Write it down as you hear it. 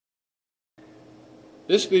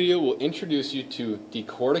This video will introduce you to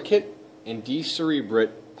Decorticate and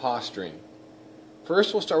Decerebrate posturing.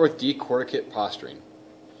 First, we'll start with Decorticate posturing.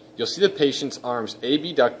 You'll see the patient's arms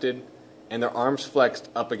abducted and their arms flexed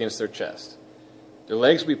up against their chest. Their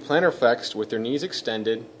legs will be plantar flexed with their knees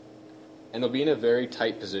extended, and they'll be in a very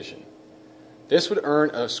tight position. This would earn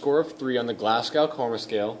a score of 3 on the Glasgow-Coma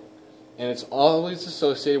scale, and it's always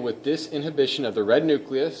associated with disinhibition of the red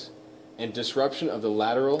nucleus and disruption of the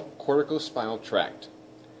lateral corticospinal tract.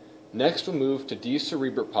 Next, we'll move to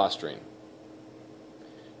Decerebrate posturing.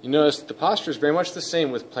 You notice that the posture is very much the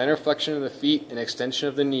same with plantar flexion of the feet and extension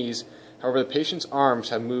of the knees. However, the patient's arms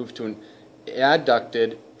have moved to an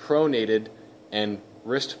adducted, pronated, and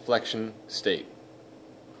wrist flexion state.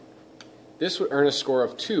 This would earn a score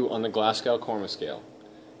of 2 on the Glasgow-Coma scale,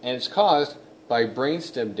 and it's caused by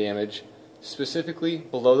brainstem damage, specifically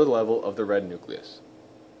below the level of the red nucleus.